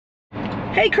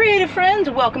Hey creative friends,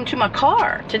 welcome to my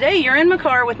car. Today you're in my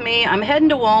car with me. I'm heading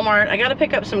to Walmart. I gotta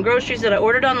pick up some groceries that I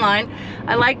ordered online.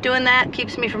 I like doing that. It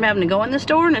keeps me from having to go in the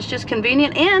store and it's just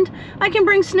convenient, and I can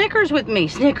bring Snickers with me.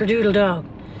 Snickerdoodle dog.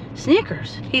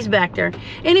 Snickers. He's back there.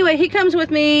 Anyway, he comes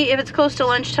with me. If it's close to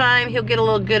lunchtime, he'll get a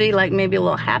little goodie, like maybe a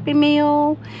little Happy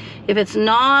Meal. If it's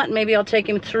not, maybe I'll take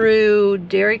him through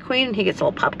Dairy Queen and he gets a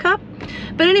little pop cup.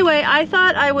 But anyway, I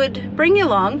thought I would bring you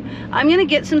along. I'm gonna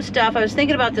get some stuff. I was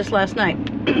thinking about this last night.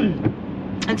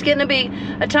 It's getting to be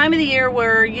a time of the year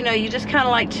where, you know, you just kind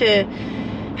of like to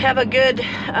have a good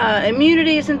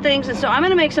immunities and things, and so I'm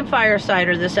gonna make some fire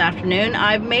cider this afternoon.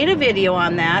 I've made a video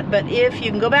on that, but if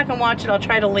you can go back and watch it, I'll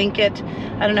try to link it.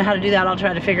 I don't know how to do that. I'll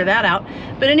try to figure that out.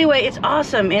 But anyway, it's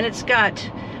awesome, and it's got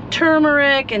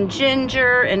turmeric and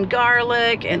ginger and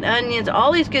garlic and onions,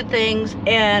 all these good things,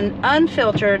 and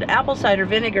unfiltered apple cider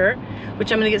vinegar,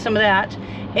 which I'm gonna get some of that.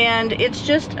 And it's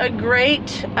just a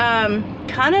great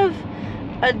kind of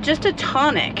just a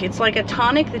tonic. It's like a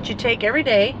tonic that you take every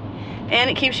day, and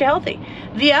it keeps you healthy.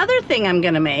 The other thing I'm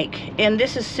gonna make, and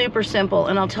this is super simple,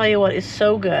 and I'll tell you what is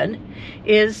so good,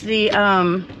 is the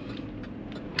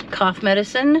cough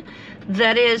medicine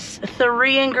that is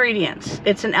 3 ingredients.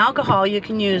 It's an alcohol. You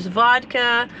can use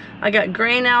vodka. I got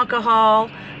grain alcohol.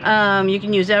 You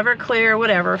can use Everclear,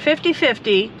 whatever.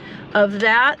 50-50 of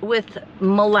that with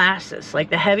molasses, like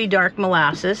the heavy dark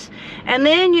molasses. And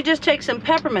then you just take some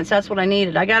peppermints. That's what I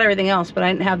needed. I got everything else, but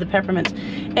I didn't have the peppermints.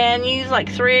 And you use like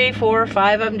 3, 4,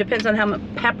 5 of them, depends on how much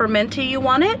pepperminty you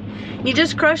want it. You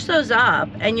just crush those up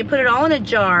and you put it all in a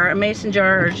jar, a mason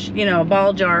jar, or, you know, a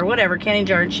ball jar, or whatever, canning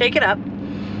jar, and shake it up.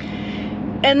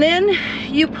 And then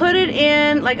you put it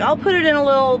in, like I'll put it in a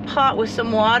little pot with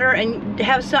some water and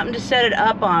have something to set it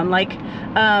up on. Like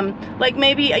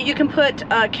maybe you can put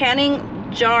a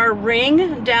canning jar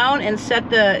ring down and set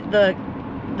the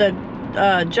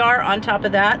jar on top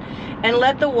of that, and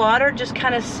let the water just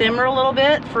kind of simmer a little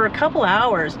bit for a couple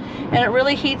hours, and it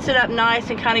really heats it up nice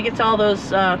and kind of gets all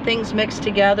those things mixed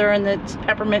together, and it's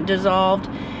peppermint dissolved.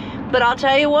 But I'll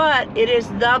tell you what, it is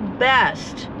the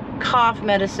best cough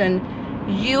medicine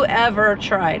you ever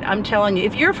tried. I'm telling you,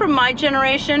 if you're from my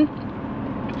generation,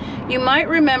 you might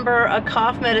remember a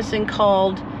cough medicine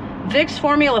called Vicks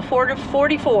Formula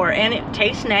 44, and it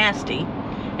tastes nasty,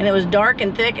 and it was dark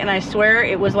and thick, and I swear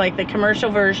it was like the commercial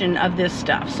version of this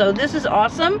stuff. So this is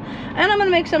awesome, and I'm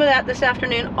gonna make some of that this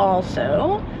afternoon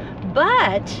also.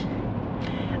 But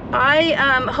I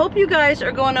hope you guys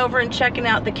are going over and checking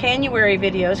out the January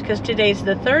videos, because today's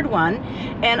the 3rd one.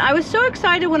 And I was so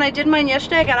excited when I did mine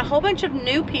yesterday. I got a whole bunch of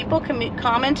new people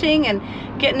commenting and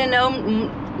getting to know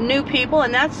new people,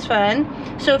 and that's fun.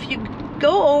 So if you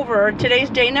go over, today's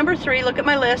day number 3, look at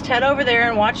my list, head over there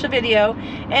and watch the video.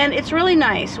 And it's really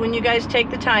nice when you guys take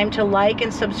the time to like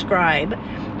and subscribe,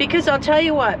 because I'll tell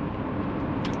you what,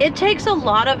 it takes a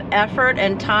lot of effort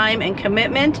and time and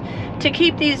commitment to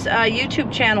keep these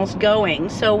YouTube channels going.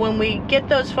 So when we get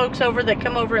those folks over that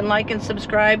come over and like and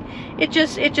subscribe, it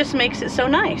just makes it so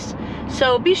nice.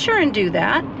 So be sure and do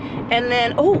that. And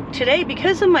then, oh, today,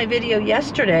 because of my video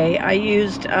yesterday, I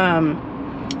used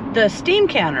the steam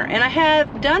canner, and I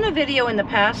have done a video in the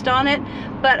past on it,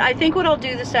 but I think what I'll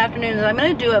do this afternoon is I'm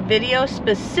going to do a video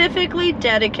specifically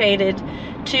dedicated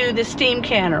to the steam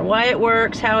canner, why it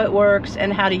works, how it works,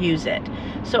 and how to use it.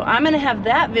 So I'm going to have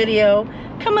that video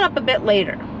coming up a bit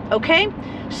later. Okay,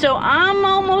 so I'm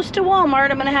almost to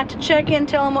Walmart. I'm going to have to check in,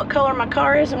 tell them what color my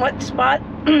car is and what spot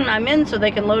I'm in so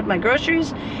they can load my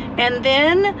groceries, and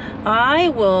then I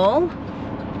will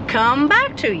come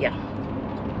back to you.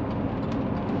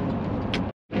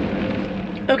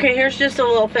 Okay, here's just a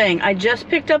little thing. I just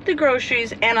picked up the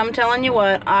groceries, and I'm telling you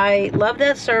what, I love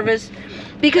that service,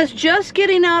 because just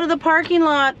getting out of the parking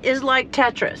lot is like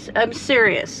Tetris. I'm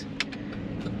serious.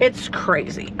 It's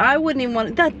crazy. I wouldn't even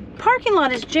want, that parking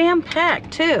lot is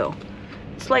jam-packed too.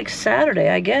 It's like Saturday,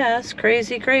 I guess.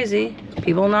 Crazy, crazy.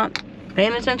 People not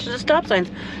paying attention to stop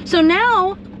signs. So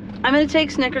now I'm gonna take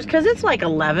Snickers, because it's like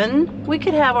 11. We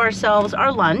could have ourselves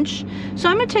our lunch. So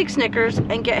I'm gonna take Snickers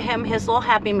and get him his little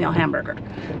Happy Meal hamburger.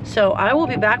 So I will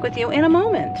be back with you in a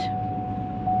moment.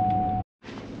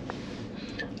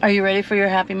 Are you ready for your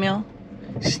Happy Meal?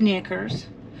 Snickers.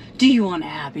 Do you want a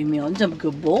Happy Meal? It's a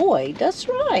good boy. That's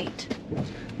right.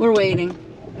 We're waiting.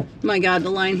 My God,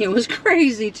 the line here was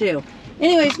crazy too.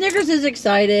 Anyway, Snickers is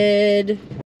excited.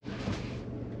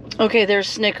 Okay, there's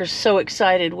Snickers, so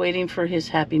excited, waiting for his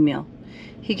Happy Meal.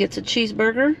 He gets a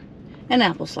cheeseburger and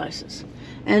apple slices.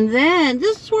 And then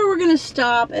this is where we're gonna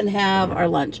stop and have our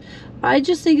lunch. I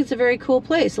just think it's a very cool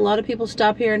place. A lot of people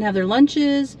stop here and have their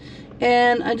lunches,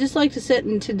 and I just like to sit,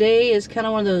 and today is kind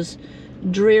of one of those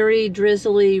dreary,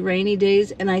 drizzly, rainy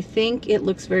days, and I think it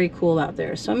looks very cool out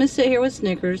there. So I'm gonna sit here with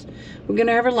Snickers. We're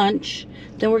gonna have our lunch,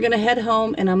 then we're gonna head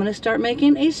home, and I'm gonna start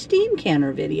making a steam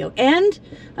canner video, and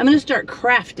I'm gonna start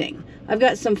crafting. I've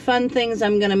got some fun things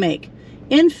I'm gonna make.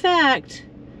 In fact,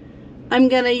 I'm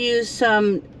gonna use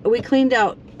some, we cleaned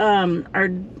out our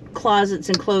closets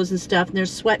and clothes and stuff, and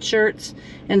there's sweatshirts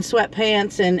and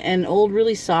sweatpants and old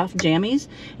really soft jammies,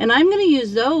 and I'm going to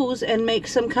use those and make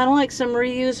some kind of like some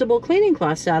reusable cleaning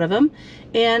cloths out of them,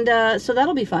 and so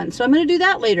that'll be fun. So I'm going to do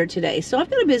that later today. So I've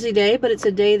got a busy day, but it's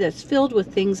a day that's filled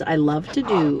with things I love to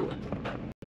do.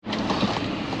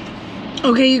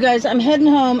 Okay, you guys, I'm heading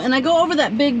home, and I go over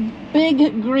that big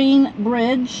green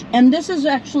bridge, and this is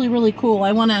actually really cool.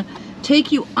 I want to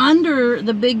take you under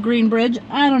the big green bridge.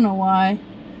 I don't know why.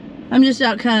 I'm just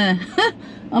out kind of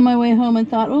on my way home and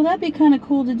thought, oh, that'd be kind of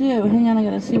cool to do. Hang on, I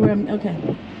gotta see where I'm,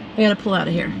 okay. I gotta pull out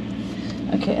of here.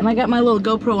 Okay, and I got my little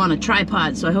GoPro on a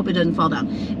tripod, so I hope it doesn't fall down.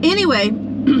 Anyway,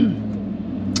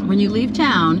 when you leave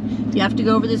town, you have to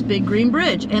go over this big green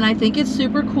bridge, and I think it's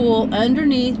super cool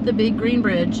underneath the big green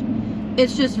bridge.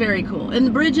 It's just very cool. And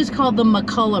the bridge is called the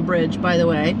McCullough Bridge, by the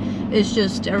way. It's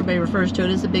just, everybody refers to it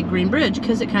as the big green bridge,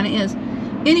 because it kind of is.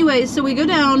 Anyway, so we go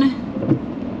down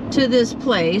to this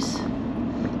place.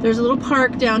 There's a little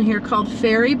park down here called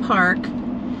Ferry Park.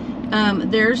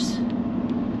 There's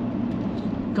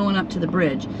going up to the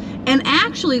bridge, and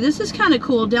actually this is kind of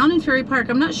cool down in Ferry Park.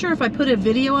 I'm not sure if I put a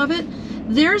video of it.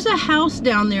 There's a house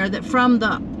down there that from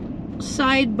the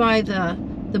side by the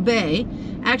bay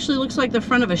actually looks like the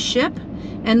front of a ship,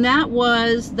 and that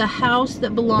was the house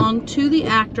that belonged to the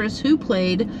actress who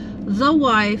played the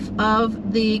wife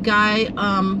of the guy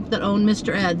that owned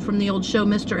Mr. Ed from the old show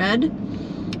Mr. Ed.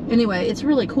 Anyway, it's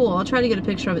really cool. I'll try to get a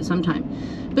picture of it sometime.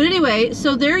 But anyway,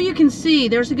 so there you can see,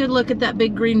 there's a good look at that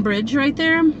big green bridge right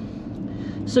there.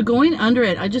 So going under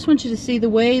it, I just want you to see the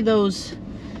way those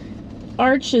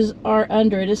arches are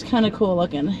under it. It's kind of cool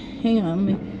looking. Hang on,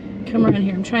 let me come around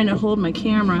here. I'm trying to hold my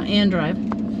camera and drive.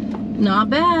 Not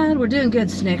bad. We're doing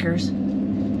good, Snickers.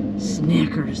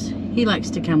 Snickers. He likes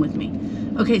to come with me.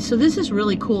 Okay, so this is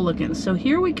really cool looking. So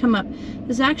here we come up.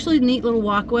 There's actually a neat little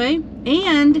walkway.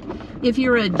 And if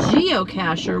you're a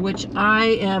geocacher, which I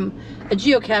am a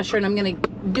geocacher, and I'm going to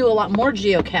do a lot more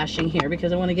geocaching here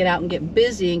because I want to get out and get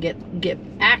busy and get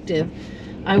active,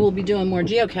 I will be doing more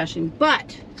geocaching.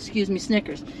 But, excuse me,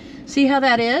 Snickers. See how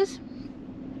that is?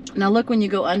 Now look when you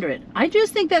go under it. I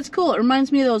just think that's cool. It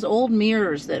reminds me of those old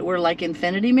mirrors that were like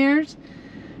infinity mirrors.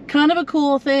 Kind of a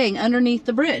cool thing underneath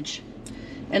the bridge.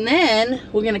 And then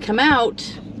we're gonna come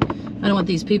out. I don't want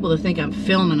these people to think I'm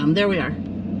filming them. There we are.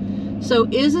 So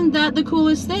isn't that the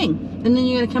coolest thing? And then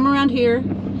you're gonna come around here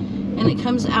and it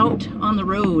comes out on the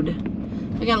road.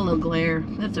 I got a little glare,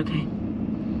 that's okay.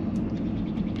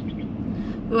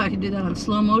 Oh, I could do that on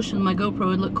slow motion. My GoPro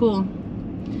would look cool.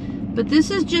 But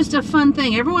this is just a fun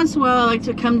thing. Every once in a while I like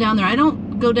to come down there. I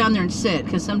don't go down there and sit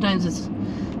because sometimes it's a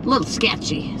little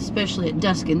sketchy, especially at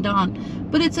dusk and dawn.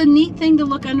 But it's a neat thing to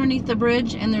look underneath the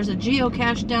bridge, and there's a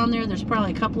geocache down there. There's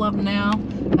probably a couple of them now.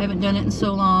 I haven't done it in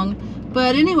so long.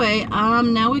 But anyway,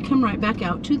 now we come right back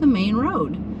out to the main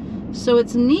road. So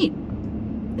it's neat.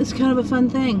 It's kind of a fun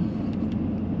thing.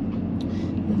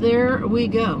 There we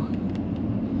go.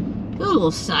 A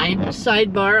little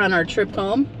sidebar on our trip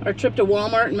home. Our trip to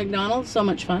Walmart and McDonald's. So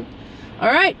much fun.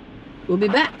 All right, we'll be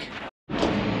back.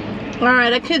 All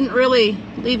right, I couldn't really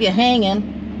leave you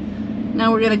hanging.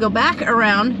 Now we're gonna go back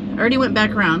around. I already went back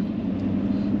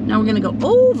around. Now we're gonna go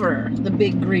over the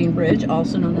big green bridge,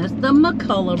 also known as the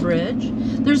McCullough Bridge.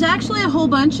 There's actually a whole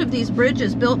bunch of these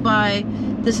bridges built by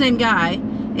the same guy,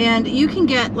 and you can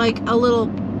get like a little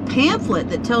pamphlet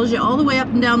that tells you all the way up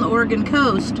and down the Oregon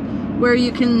coast where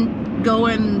you can go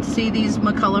and see these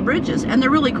McCullough bridges, and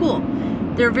they're really cool.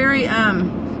 They're very,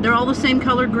 they're all the same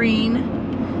color green,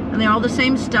 and they're all the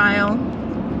same style,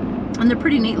 and they're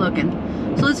pretty neat looking.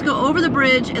 So let's go over the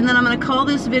bridge, and then I'm going to call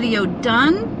this video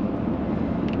done,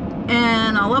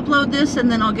 and I'll upload this,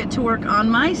 and then I'll get to work on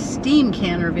my steam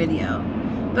canner video.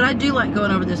 But I do like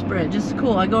going over this bridge. It's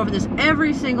cool. I go over this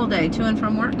every single day to and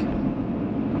from work.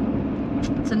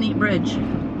 It's a neat bridge.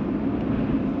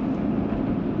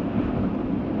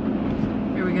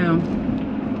 Here we go.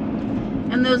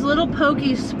 And those little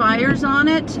pokey spires on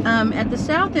it, at the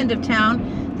south end of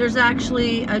town, there's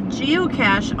actually a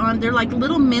geocache on, they're like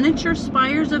little miniature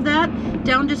spires of that,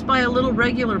 down just by a little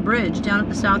regular bridge down at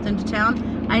the south end of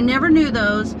town. I never knew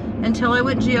those until I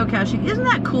went geocaching. Isn't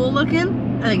that cool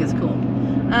looking? I think it's cool.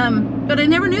 But I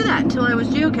never knew that until I was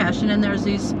geocaching, and there's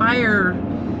these spire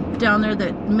down there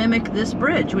that mimic this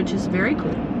bridge, which is very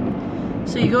cool.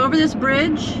 So you go over this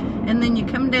bridge, and then you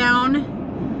come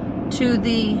down to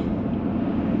the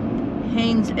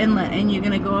Haynes Inlet, and you're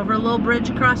going to go over a little bridge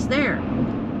across there.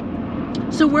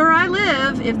 So where I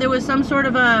live, if there was some sort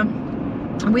of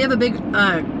we have a big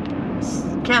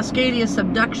Cascadia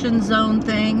subduction zone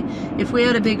thing. If we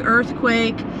had a big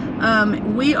earthquake,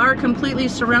 we are completely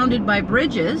surrounded by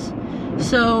bridges,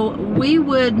 so we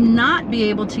would not be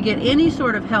able to get any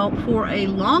sort of help for a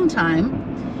long time,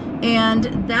 and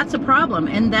that's a problem.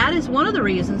 And that is one of the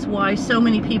reasons why so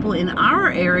many people in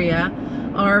our area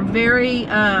are very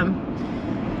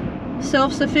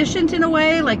self-sufficient in a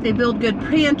way. Like, they build good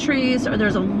pantries, or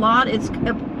there's a lot, it's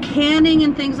canning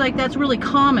and things like that's really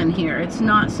common here. It's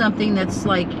not something that's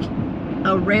like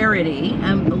a rarity.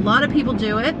 A lot of people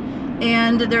do it,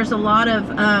 and there's a lot of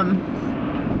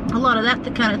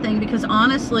that kind of thing, because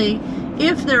honestly,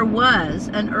 if there was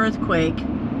an earthquake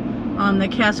on the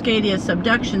Cascadia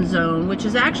subduction zone, which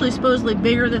is actually supposedly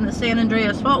bigger than the San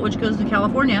Andreas Fault, which goes to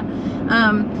California,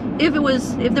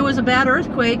 if there was a bad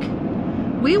earthquake,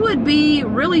 we would be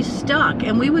really stuck,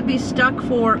 and we would be stuck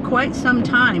for quite some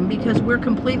time, because we're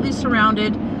completely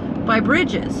surrounded by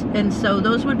bridges, and so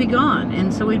those would be gone,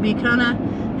 and so we'd be kind of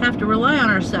have to rely on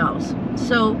ourselves.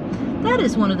 So that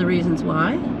is one of the reasons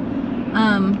why.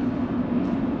 I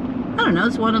don't know,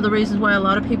 it's one of the reasons why a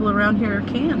lot of people around here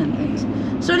can and things.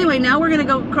 So anyway, now we're going to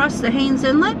go across the Haynes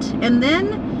Inlet, and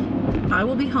then I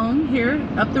will be home here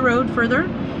up the road further,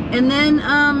 and then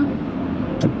I'm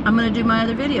going to do my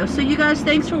other video. So you guys,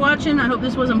 thanks for watching. I hope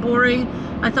this wasn't boring.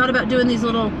 I thought about doing these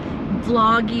little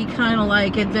vloggy kind of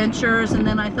like adventures, and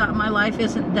then I thought my life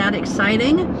isn't that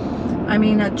exciting. I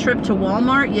mean, a trip to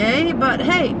Walmart, yay, but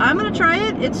hey, I'm going to try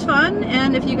it. It's fun,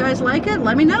 and if you guys like it,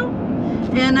 let me know.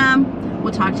 And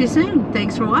we'll talk to you soon.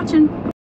 Thanks for watching.